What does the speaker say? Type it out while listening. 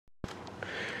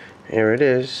Here it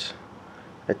is.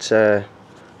 It's a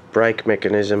brake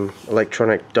mechanism,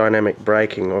 electronic dynamic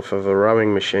braking off of a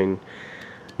rowing machine,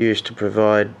 used to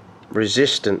provide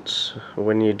resistance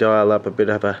when you dial up a bit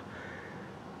of an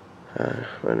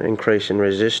increase in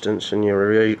resistance in your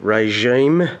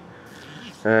regime.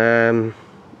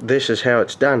 This is how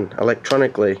it's done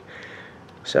electronically.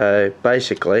 So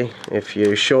basically, if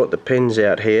you short the pins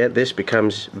out here, this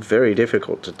becomes very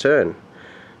difficult to turn,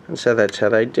 and so that's how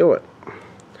they do it.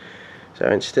 So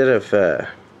instead of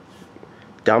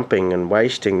dumping and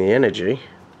wasting the energy,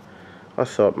 I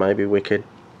thought maybe we could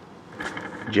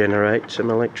generate some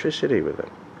electricity with it.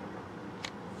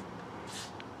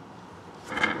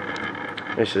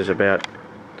 This is about,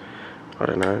 I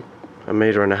don't know, 1.5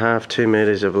 meters, 2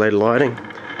 meters of lead lighting,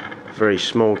 very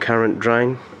small current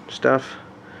drain stuff.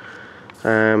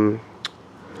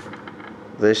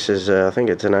 This is I think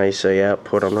it's an AC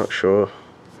output. I'm not sure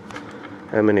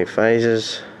how many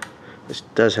phases. This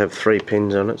does have 3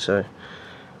 pins on it, so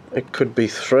it could be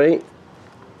 3.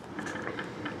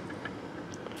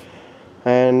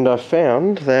 And I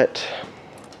found that,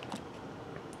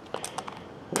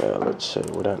 let's see,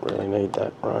 we don't really need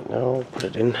that right now. I'll put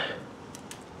it in.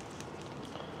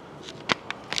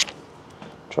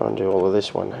 Try and do all of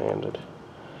this one-handed.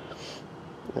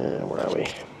 Where are we?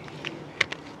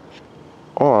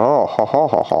 Oh, ha ha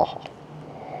ha ha.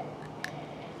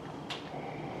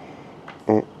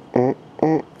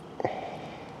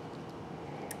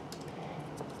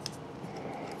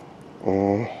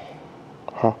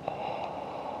 Huh.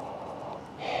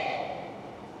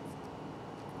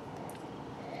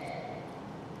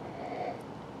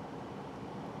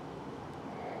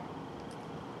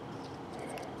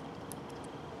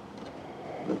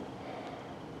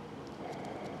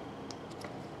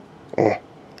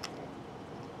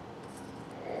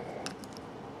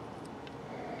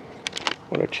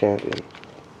 What a champion.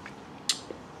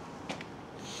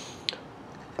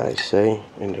 AC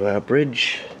into our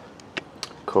bridge.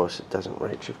 Of course it doesn't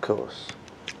reach, of course.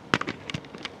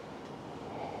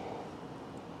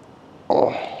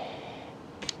 Oh.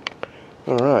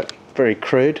 Alright, very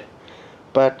crude,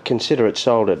 but consider it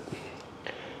soldered.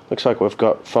 Looks like we've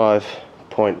got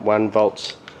 5.1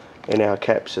 volts in our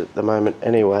caps at the moment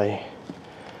anyway.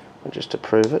 And just to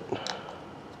prove it, there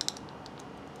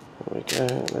we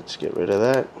go, let's get rid of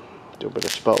that. Do a bit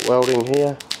of spot welding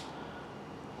here.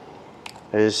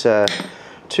 There's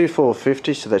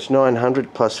 2450, so that's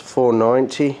 900 plus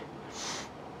 490.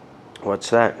 What's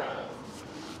that?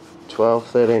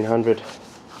 1300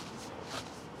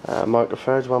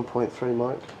 microfarads,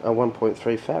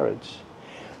 1.3 farads.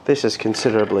 This is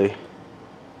considerably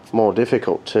more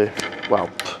difficult to, well,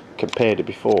 compared to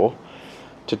before,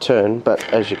 to turn, but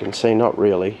as you can see, not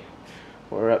really.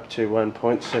 We're up to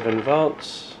 1.7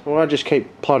 volts. Well, I just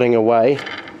keep plodding away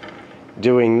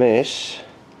doing this,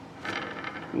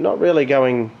 not really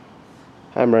going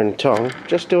hammer and tong,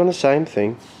 just doing the same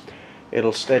thing.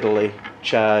 It'll steadily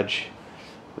charge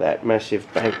that massive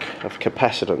bank of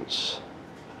capacitance.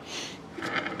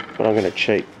 But I'm going to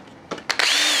cheat.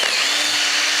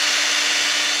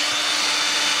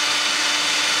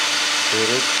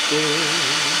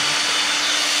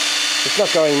 It's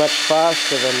not going much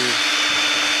faster than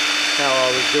how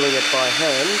I was doing it by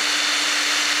hand.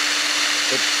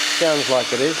 It sounds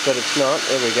like it is, but it's not.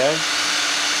 There we go.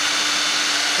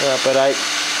 We're up at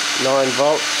 9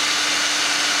 volts.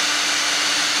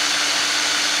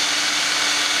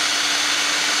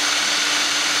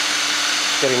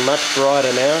 It's getting much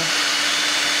brighter now.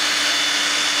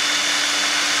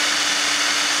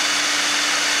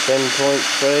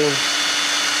 10.3.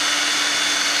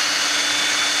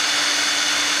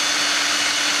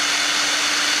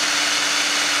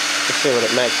 Let's see what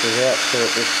it maxes out to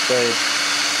at this speed.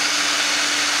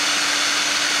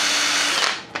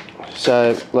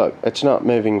 So look, it's not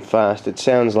moving fast. It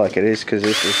sounds like it is because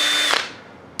this is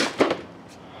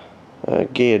a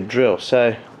geared drill.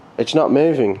 So it's not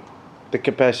moving. The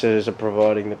capacitors are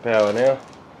providing the power now.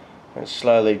 It's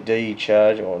slowly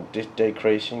decharging or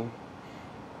decreasing.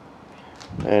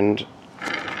 And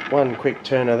one quick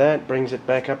turn of that brings it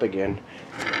back up again.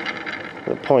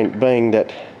 The point being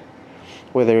that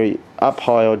whether you're up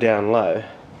high or down low,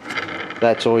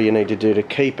 that's all you need to do to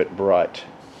keep it bright.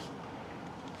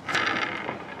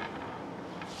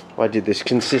 I did this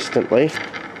consistently.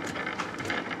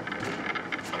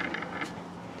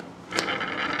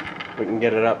 We can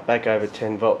get it up back over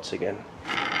 10 volts again.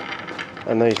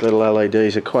 And these little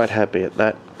LEDs are quite happy at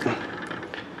that.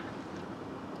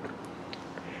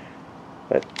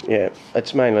 But yeah,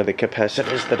 it's mainly the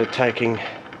capacitors that are taking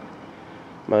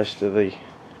most of the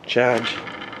charge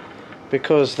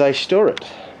because they store it.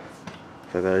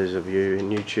 for those of you in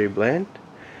YouTube land.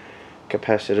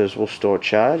 Capacitors will store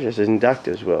charge as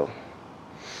inductors will.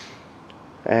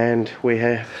 And we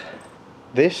have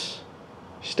this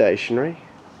stationary,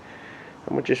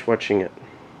 and we're just watching it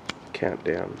count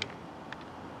down.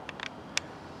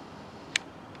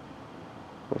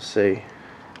 We'll see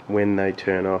when they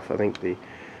turn off. I think the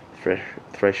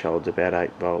threshold's about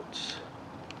 8 volts.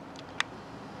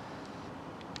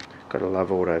 Gotta love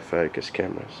autofocus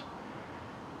cameras.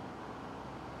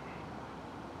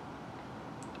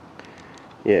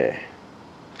 Yeah,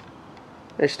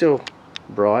 they're still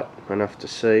bright enough to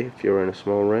see if you're in a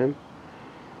small room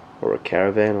or a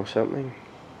caravan or something.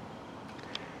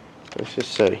 Let's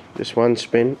just see. This one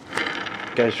spin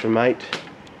goes from 8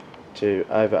 to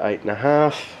over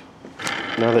 8.5.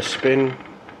 Another spin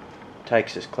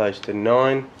takes us close to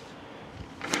 9.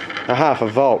 A half a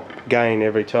volt gain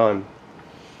every time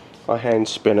I hand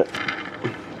spin it.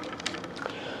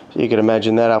 So you can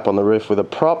imagine that up on the roof with a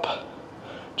prop,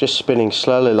 just spinning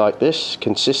slowly like this,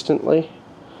 consistently,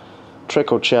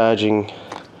 trickle charging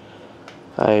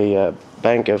a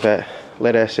bank of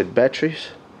lead acid batteries.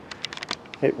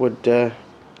 It would, I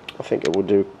think it would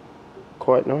do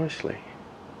quite nicely.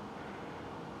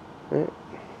 Yeah.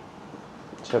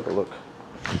 Let's have a look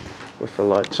with the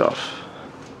lights off.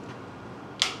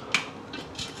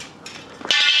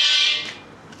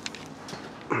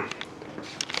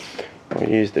 I'll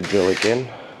use the drill again.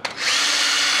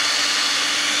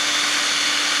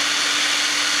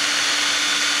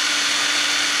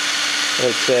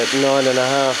 It's at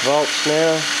 9.5 volts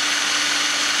now.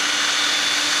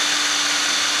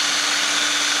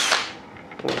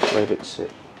 Let's leave it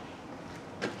sit.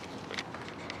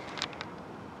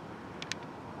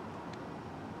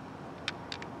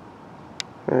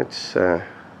 It's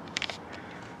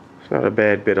not a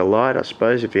bad bit of light, I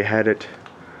suppose, if you had it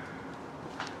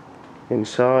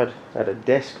inside at a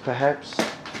desk perhaps.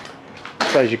 I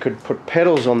suppose you could put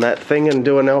pedals on that thing and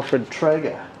do an Alfred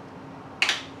Traeger.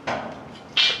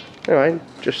 Anyway,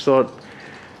 just thought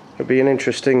it'd be an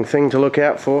interesting thing to look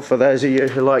out for those of you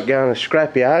who like going to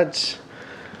scrap yards.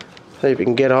 See if you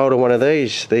can get hold of one of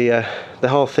these. The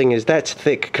whole thing is, that's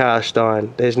thick cast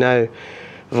iron. There's no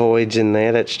voids in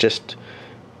there. That's just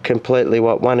completely,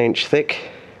 what, 1 inch thick,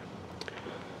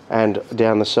 and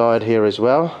down the side here as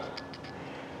well.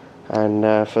 And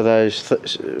for those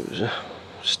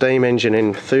steam engine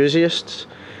enthusiasts,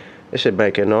 this would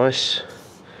make a nice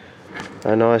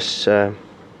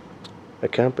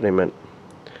accompaniment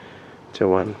to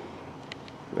one.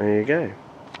 There you go.